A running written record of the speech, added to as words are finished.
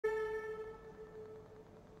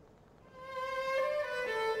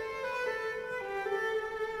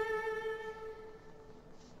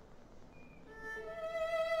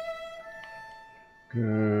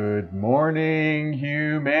Good morning,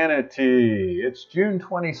 humanity. It's June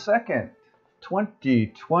 22nd,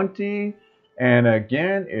 2020. And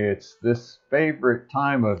again, it's this favorite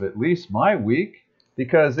time of at least my week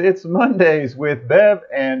because it's Mondays with Bev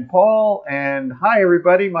and Paul. And hi,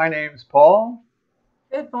 everybody. My name's Paul.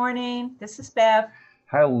 Good morning. This is Bev.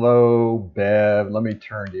 Hello, Bev. Let me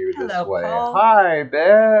turn to you this Hello, way. Paul. Hi,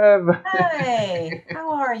 Bev. Hi.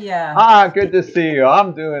 How are you? Good to see you.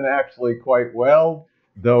 I'm doing actually quite well,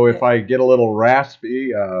 though if Good. I get a little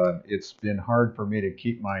raspy, it's been hard for me to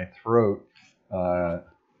keep my throat uh,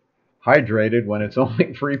 hydrated when it's only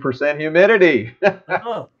 3% humidity.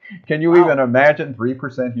 Oh, Can you even wow. imagine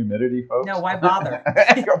 3% humidity, No, folks? why bother?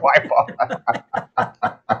 Why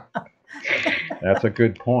bother? That's a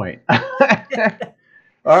good point.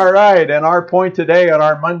 All right, and our point today on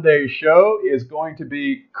our Monday show is going to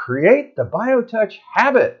be create the BioTouch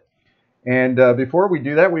habit. And before we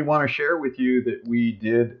do that, we want to share with you that we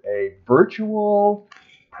did a virtual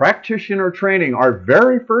practitioner training, our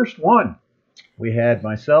very first one. We had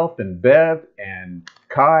myself and Bev and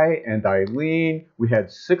Kai and Eileen. We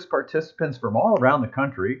had 6 participants from all around the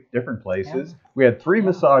country, different Yeah, places. We had 3 yeah.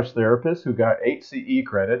 massage therapists who got 8 CE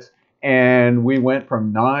credits. And we went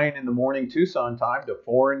from 9 in the morning Tucson time to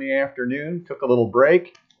 4 in the afternoon, took a little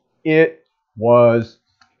break. It was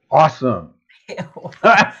awesome.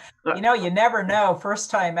 Well, you never know first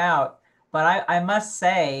time out, but I must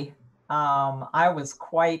say, I was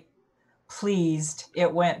quite pleased.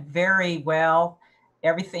 It went very well.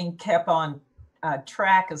 Everything kept on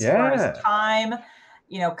track as far as Yeah, time.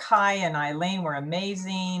 Kai and Eileen were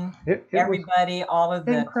amazing. it was Everybody, all of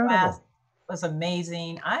the class incredible. was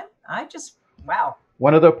amazing. I just wow.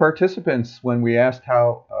 One of the participants, when we asked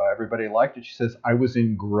how everybody liked it, she says, I was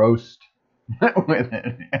engrossed with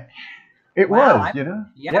it. It Wow. was, you know?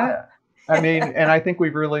 Yeah. Yeah. I mean, and I think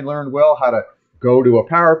we've really learned well how to go to a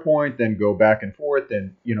PowerPoint, then go back and forth,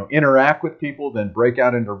 then, interact with people, then break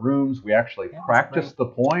out into rooms. We actually That was great. practiced the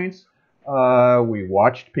points. We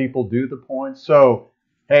watched people do the points. So,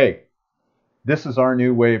 hey, this is our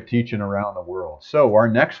new way of teaching around the world. So, our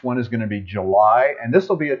next one is going to be July, and this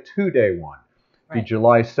will be a 2-day one. Be Right.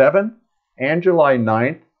 July 7th and July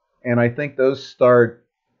 9th. And I think those start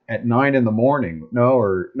at 9 in the morning.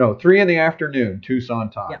 No, 3 in the afternoon, Tucson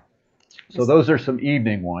time. Yeah. So Tucson those are time. some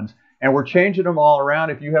evening ones. And we're changing them all around.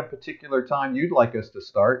 If you have particular time you'd like us to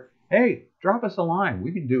start, hey, drop us a line.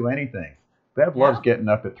 We can do anything. Bev loves Yeah. getting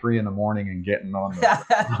up at 3 in the morning and getting on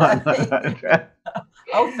the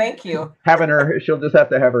Oh, thank you. having her, she'll just have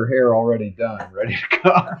to have her hair already done, ready to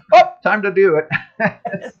go. Oh, time to do it.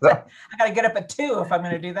 So, I got to get up at 2 if I'm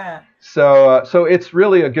going to do that. so it's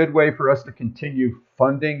really a good way for us to continue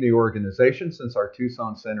funding the organization since our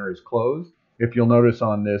Tucson Center is closed. If you'll notice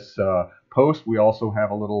on this post, we also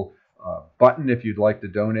have a little button if you'd like to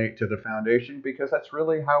donate to the foundation because that's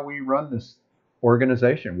really how we run this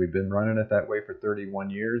organization. We've been running it that way for 31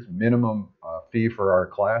 years. Minimum fee for our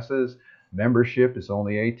classes. Membership is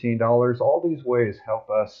only $18. All these ways help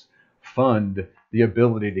us fund the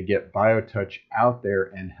ability to get BioTouch out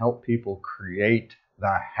there and help people create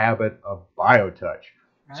the habit of BioTouch.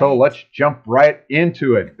 So Right. let's jump right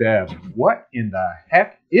into it, Bev. What in the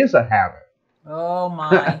heck is a habit? Oh,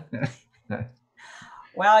 my.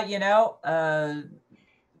 Well,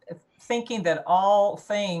 thinking that all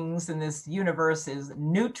things in this universe is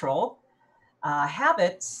neutral,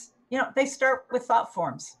 habits, they start with thought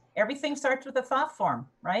forms. Everything starts with a thought form,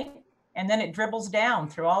 right? And then it dribbles down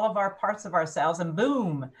through all of our parts of ourselves, and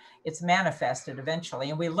boom, it's manifested eventually.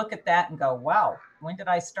 And we look at that and go, wow, when did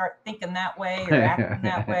I start thinking that way or acting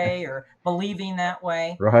that way or believing that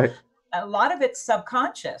way? Right? A lot of it's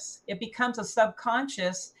subconscious. It becomes a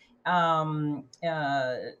subconscious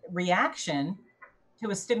reaction to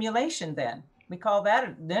a stimulation. Then we call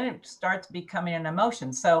that, then it starts becoming an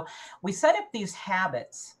emotion. So we set up these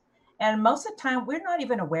habits, and most of the time we're not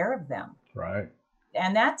even aware of them. Right.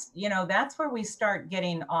 And that's where we start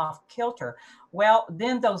getting off kilter. Well,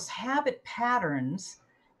 then those habit patterns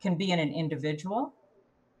can be in an individual,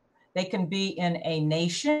 they can be in a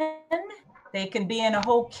nation, they can be in a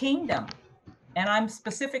whole kingdom. And I'm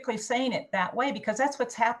specifically saying it that way because that's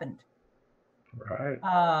what's happened. Right.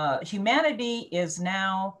 Humanity is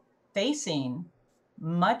now facing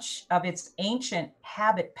much of its ancient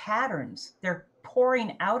habit patterns. They're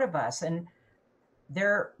pouring out of us, and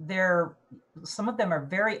they're some of them are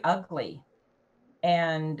very ugly.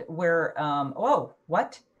 And we're oh,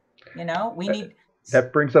 what? We need.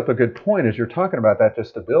 That brings up a good point as you're talking about that.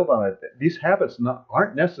 Just to build on it, these habits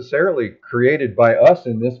aren't necessarily created by us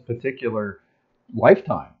in this particular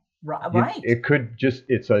lifetime. Right. It could just,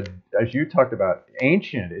 as you talked about,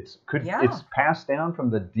 ancient. Yeah. It's passed down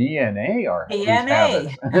from the DNA, these DNA.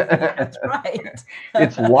 habits. That's right.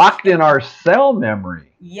 It's locked in our cell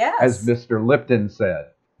memory, as Yes, Mr. Lipton said.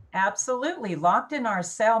 absolutely. Locked in our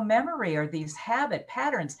cell memory are these habit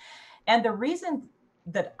patterns. And the reason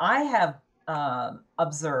that I have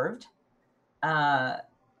observed uh,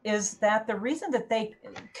 is that the reason that they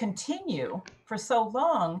continue for so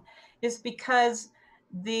long is because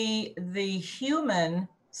the human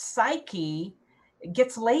psyche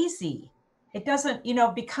gets lazy. It doesn't,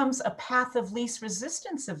 becomes a path of least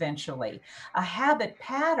resistance eventually, a habit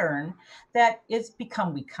pattern that is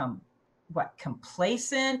become what,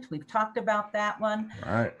 complacent. We've talked about that one.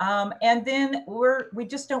 Right. And then we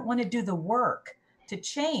just don't want to do the work to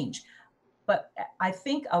change. But I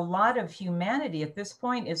think a lot of humanity at this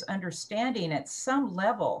point is understanding at some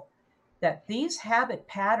level that these habit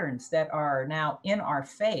patterns that are now in our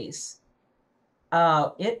face,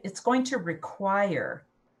 it's going to require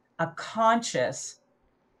a conscious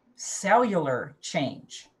cellular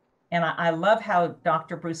change. And I love how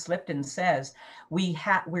Dr. Bruce Lipton says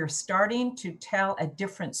we're starting to tell a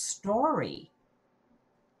different story.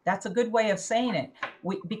 That's a good way of saying it,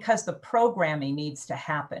 because the programming needs to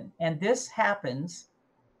happen. And this happens,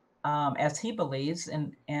 as he believes,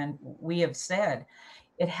 and we have said,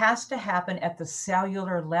 it has to happen at the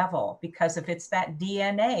cellular level, because if it's that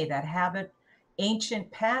DNA, that habit, ancient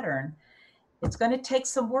pattern, it's going to take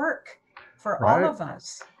some work for all Right. of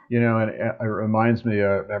us. And it reminds me,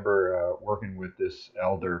 I remember working with this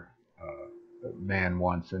elder man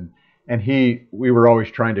once, and we were always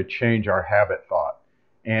trying to change our habit thought.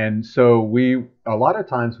 And so we, a lot of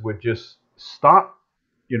times, would just stop,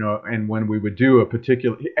 and when we would do a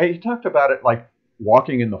particular, he talked about it like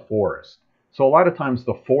walking in the forest. So a lot of times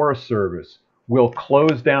the Forest Service will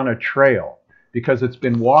close down a trail because it's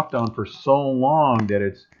been walked on for so long that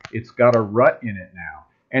it's got a rut in it now.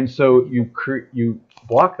 And so you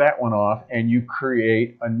block that one off and you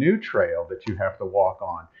create a new trail that you have to walk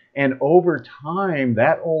on. And over time,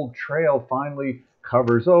 that old trail finally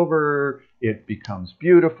covers over, it becomes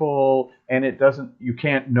beautiful, and you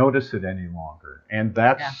can't notice it any longer. And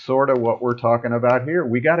that's Yeah. sort of what we're talking about here.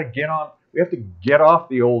 We have to get off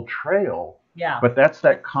the old trail, Yeah. but that's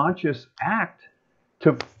that conscious act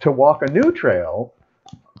to walk a new trail.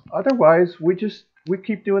 Otherwise, we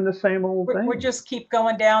keep doing the same old thing. We just keep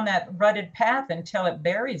going down that rutted path until it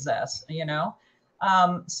buries us,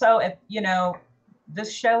 So if,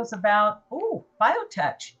 this show's about,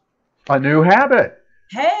 BioTouch. A new habit.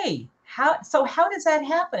 Hey, how does that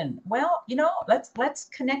happen? Well, let's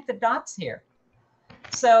connect the dots here.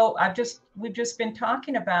 So we've just been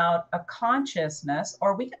talking about a consciousness,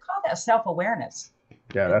 or we could call that self-awareness.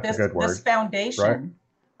 Yeah, that's a good word. This foundation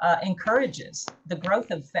encourages the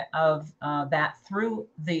growth of that through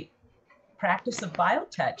the practice of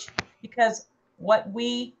BioTouch, because what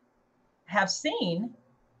we have seen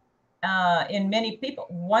in many people,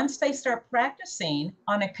 once they start practicing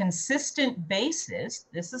on a consistent basis,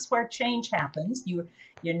 this is where change happens.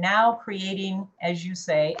 You're now creating, as you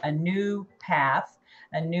say, a new path,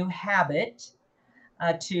 a new habit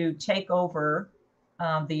to take over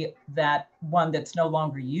that one that's no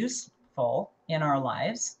longer useful in our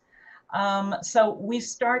lives. So we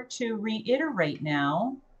start to reiterate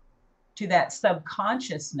now to that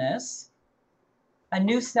subconsciousness a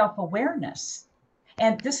new self-awareness.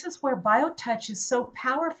 And this is where BioTouch is so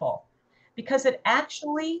powerful, because it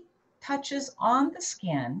actually touches on the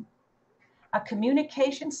skin, a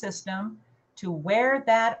communication system to where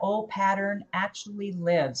that old pattern actually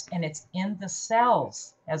lives. And it's in the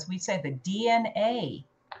cells, as we say, the DNA.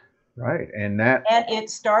 Right. And it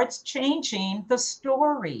starts changing the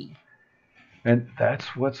story. And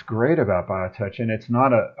that's what's great about BioTouch. And it's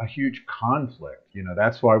not a huge conflict.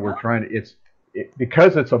 That's why we're trying to,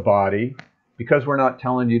 because it's a body, because we're not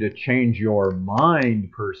telling you to change your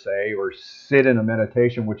mind per se, or sit in a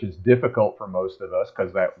meditation, which is difficult for most of us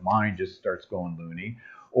because that mind just starts going loony,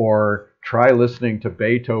 or try listening to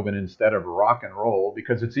Beethoven instead of rock and roll,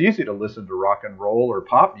 because it's easy to listen to rock and roll or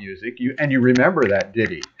pop music, and you remember that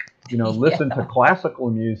ditty. Listen to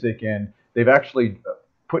classical music, and they've actually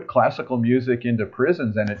put classical music into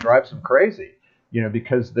prisons, and it drives them crazy,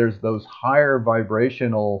 because there's those higher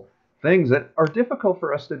vibrational things that are difficult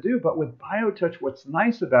for us to do. But with BioTouch, what's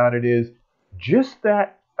nice about it is just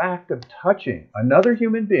that fact of touching another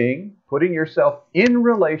human being, putting yourself in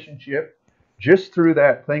relationship just through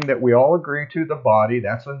that thing that we all agree to, the body.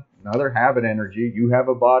 That's another habit energy. You have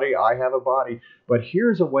a body, I have a body. But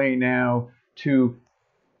here's a way now to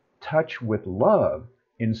touch with love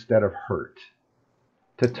instead of hurt,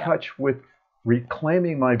 to touch with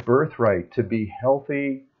reclaiming my birthright to be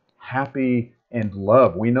healthy, happy, and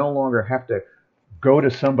loved. We no longer have to go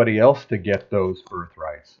to somebody else to get those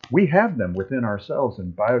birthrights. We have them within ourselves,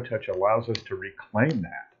 and BioTouch allows us to reclaim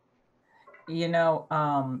that. You know,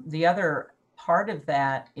 the other part of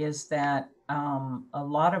that is that a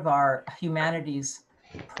lot of our humanity's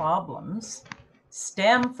problems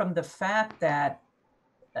stem from the fact that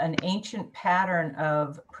an ancient pattern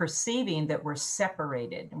of perceiving that we're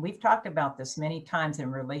separated. And we've talked about this many times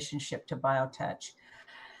in relationship to BioTouch.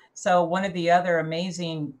 So one of the other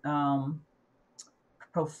amazing,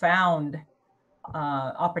 profound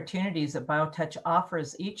opportunities that BioTouch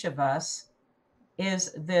offers each of us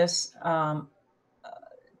is this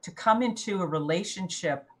to come into a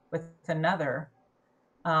relationship with another.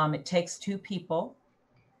 It takes two people,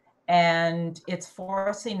 and it's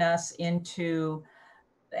forcing us into,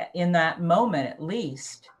 in that moment at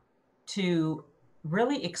least, to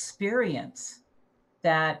really experience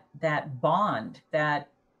that bond, that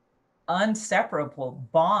inseparable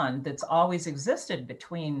bond that's always existed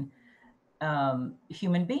between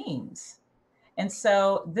human beings. And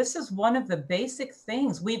so this is one of the basic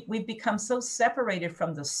things. We've become so separated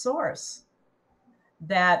from the source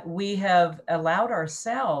that we have allowed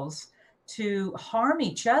ourselves to harm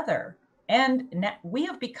each other. And we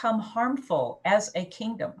have become harmful as a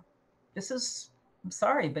kingdom. This is, I'm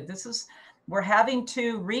sorry, but this is, we're having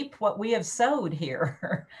to reap what we have sowed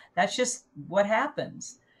here. That's just what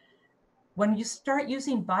happens. When you start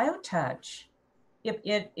using BioTouch,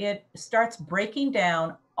 it starts breaking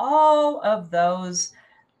down all of those,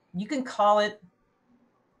 you can call it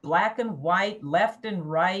black and white, left and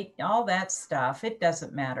right, all that stuff. It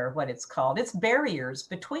doesn't matter what it's called. It's barriers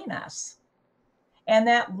between us. And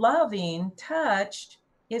that loving touch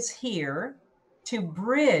is here to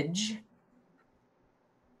bridge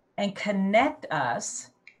and connect us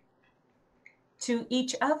to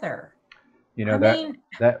each other. You know,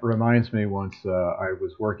 that reminds me, once I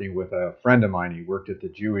was working with a friend of mine. He worked at the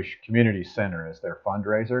Jewish Community Center as their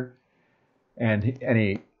fundraiser, and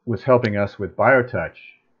he was helping us with BioTouch,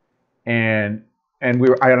 and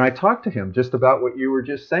I talked to him just about what you were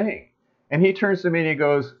just saying, and he turns to me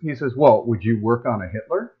and he says, "Well, would you work on a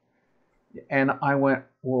Hitler?" And I went,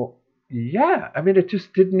 "Well, yeah." I mean, it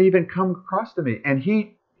just didn't even come across to me, and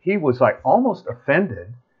he was like almost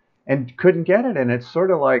offended and couldn't get it, and it's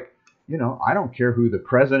sort of like, you know, I don't care who the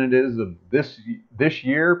president is of this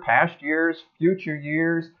year, past years, future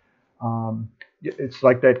years. It's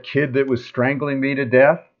like that kid that was strangling me to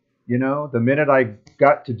death. You know, the minute I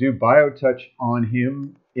got to do BioTouch on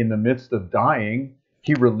him in the midst of dying,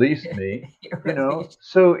 he released me. You know,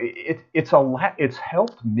 so it's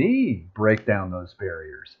helped me break down those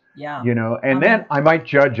barriers. Yeah. You know, and then I might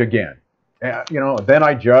judge again. You know, then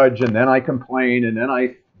I judge, and then I complain, and then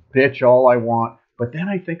I bitch all I want. But then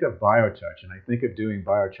I think of BioTouch, and I think of doing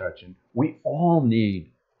BioTouch, and we all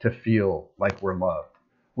need to feel like we're loved.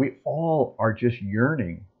 We all are just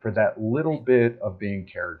yearning for that little bit of being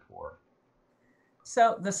cared for.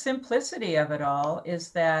 So the simplicity of it all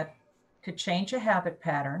is that to change a habit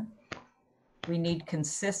pattern, we need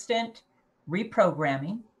consistent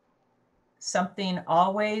reprogramming. Something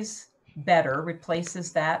always better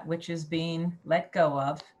replaces that which is being let go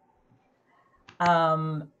of.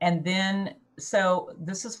 And then, so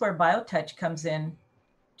this is where BioTouch comes in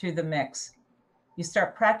to the mix. You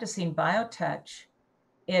start practicing BioTouch,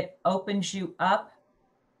 it opens you up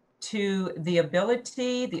to the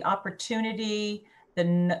ability, the opportunity,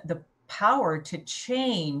 the power to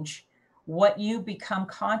change what you become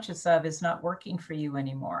conscious of is not working for you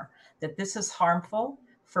anymore. That this is harmful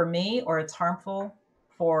for me, or it's harmful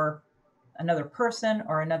for another person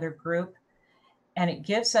or another group. And it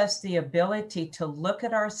gives us the ability to look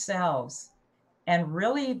at ourselves and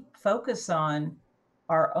really focus on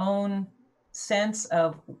our own sense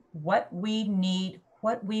of what we need,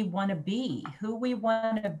 what we want to be, who we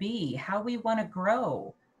want to be, how we want to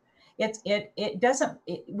grow.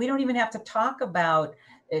 We don't even have to talk about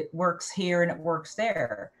it works here and it works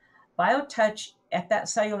there. BioTouch at that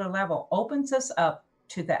cellular level opens us up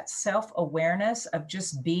to that self-awareness of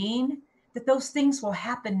just being, that those things will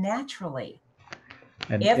happen naturally.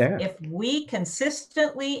 And if we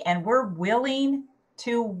consistently, and we're willing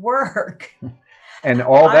to work. And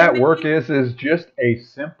all that work is just a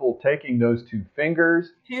simple taking those two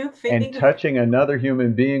fingers and touching another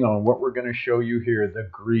human being on what we're going to show you here, the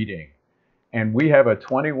greeting. And we have a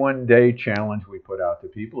 21-day challenge we put out to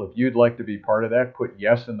people. If you'd like to be part of that, put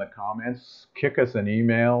yes in the comments, kick us an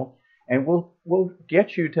email, and we'll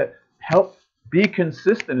get you to help be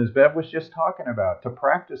consistent, as Bev was just talking about, to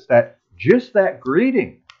practice that, just that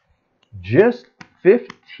greeting. Just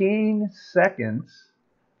 15 seconds,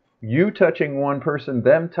 you touching one person,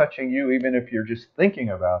 them touching you, even if you're just thinking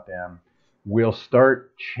about them, will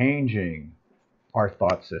start changing our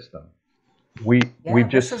thought system. We've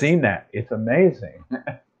just seen that. It's amazing.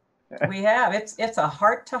 We have. It's a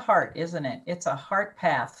heart to heart, isn't it? It's a heart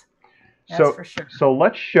path. That's for sure. So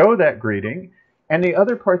let's show that greeting. And the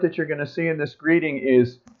other part that you're going to see in this greeting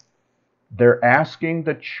is they're asking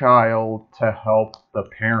the child to help the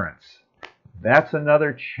parents. That's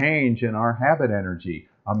another change in our habit energy.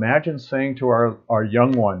 Imagine saying to our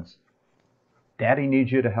young ones, Daddy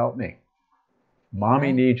needs you to help me.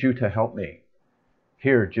 Mommy needs you to help me.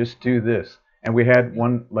 Here, just do this. And we had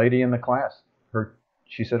one lady in the class.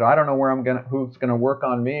 She said, I don't know who's gonna work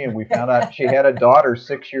on me. And we found out she had a daughter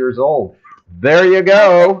 6 years old. There you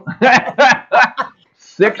go.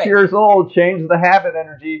 6 years old, change the habit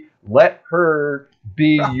energy. Let her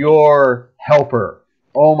be your helper.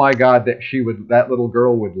 Oh my God, that little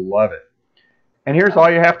girl would love it. And here's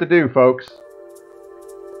all you have to do, folks.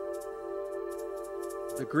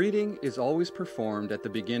 The greeting is always performed at the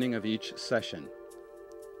beginning of each session.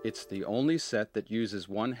 It's the only set that uses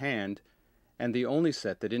one hand and the only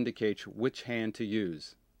set that indicates which hand to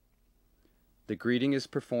use. The greeting is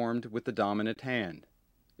performed with the dominant hand.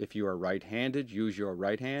 If you are right-handed, use your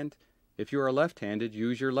right hand. If you are left-handed,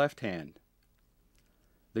 use your left hand.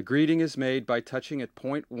 The greeting is made by touching at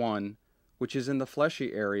point 1, which is in the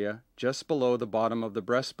fleshy area just below the bottom of the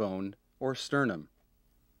breastbone or sternum.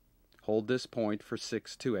 Hold this point for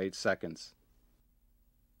 6 to 8 seconds.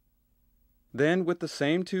 Then, with the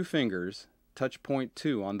same 2 fingers, touch point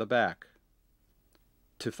 2 on the back.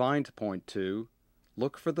 To find point 2,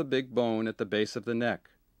 look for the big bone at the base of the neck.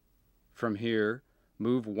 From here,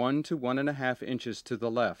 move 1 to 1.5 inches to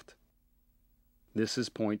the left. This is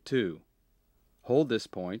point 2. Hold this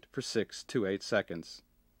point for 6 to 8 seconds.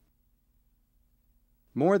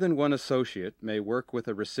 More than one associate may work with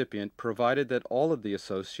a recipient provided that all of the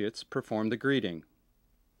associates perform the greeting.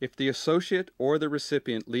 If the associate or the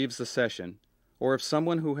recipient leaves the session, or if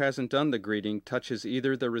someone who hasn't done the greeting touches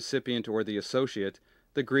either the recipient or the associate,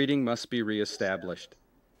 the greeting must be reestablished.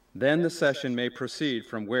 Then the session may proceed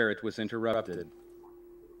from where it was interrupted.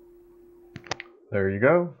 There you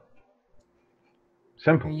go.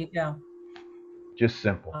 Simple. There you go. Just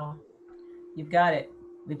simple. Oh, you've got it.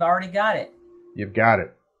 We've already got it. You've got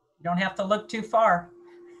it. You don't have to look too far.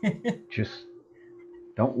 Just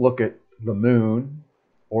don't look at the moon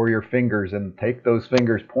or your fingers and take those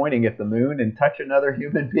fingers pointing at the moon and touch another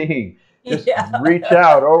human being. Just reach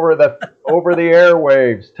out over the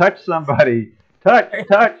airwaves. Touch somebody. Touch.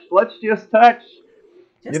 Let's just touch.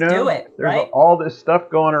 Just do it. There's all this stuff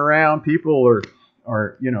going around. People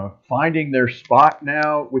are finding their spot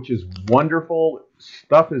now, which is wonderful.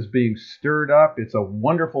 Stuff is being stirred up. It's a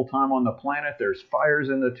wonderful time on the planet. There's fires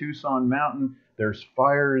in the Tucson Mountain. There's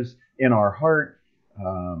fires in our heart.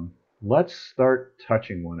 Let's start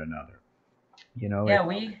touching one another.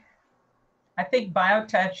 I think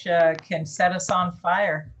BioTouch can set us on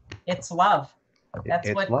fire. It's love.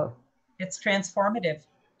 It's love. It's transformative.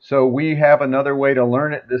 So we have another way to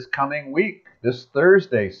learn it this coming week, this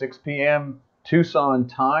Thursday, 6 p.m. Tucson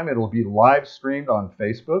time. It'll be live streamed on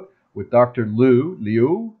Facebook with Dr.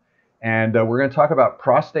 Liu, and we're going to talk about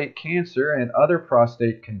prostate cancer and other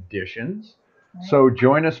prostate conditions. Right. So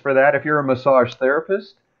join us for that. If you're a massage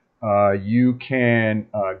therapist, you can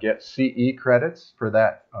get CE credits for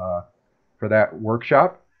that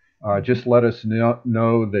workshop. Just let us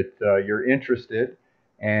know that you're interested,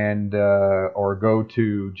 and or go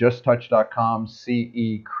to justtouch.com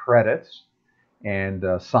CE credits and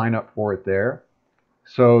sign up for it there.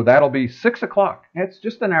 So that'll be 6 o'clock. It's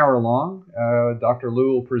just an hour long. Dr.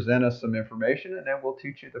 Liu will present us some information, and then we'll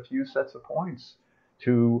teach you a few sets of points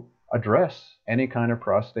to address any kind of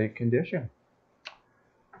prostate condition.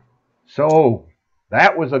 So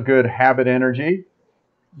that was a good habit energy.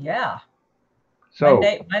 Yeah. So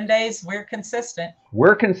Mondays, we're consistent.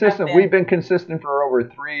 We're consistent. We've been consistent for over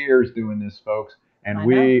 3 years doing this, folks, and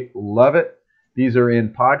we love it. These are in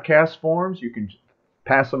podcast forms. You can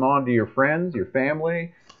pass them on to your friends, your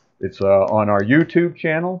family. It's on our YouTube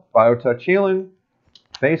channel, BioTouch Healing,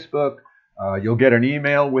 Facebook. You'll get an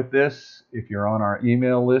email with this if you're on our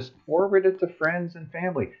email list. Forward it to friends and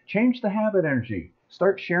family. Change the habit energy.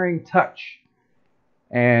 Start sharing touch.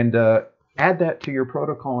 And add that to your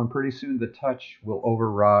protocol, and pretty soon the touch will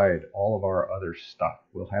override all of our other stuff.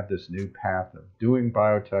 We'll have this new path of doing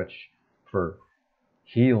BioTouch for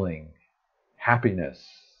healing, happiness,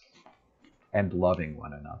 and loving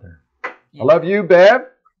one another. Yeah. I love you, Bev.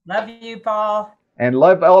 Love you, Paul. And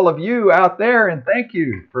love all of you out there, and thank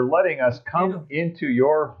you for letting us come into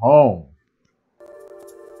your home.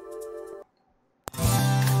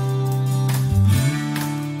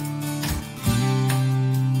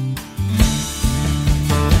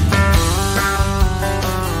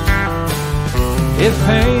 If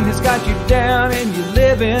pain has got you down and you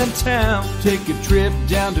live in town, take a trip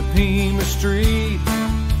down to Pima Street.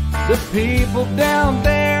 The people down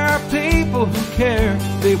there are people who care.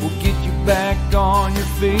 They will get you back on your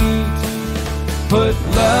feet. Put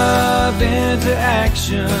love into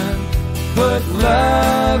action. Put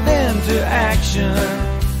love into action.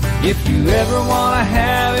 If you ever want to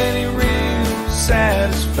have any real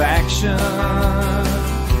satisfaction,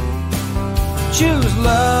 choose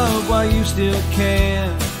love while you still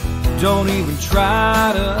can. Don't even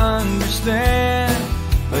try to understand.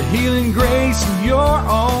 A healing grace in your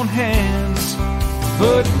own hands.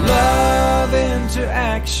 Put love into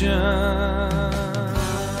action.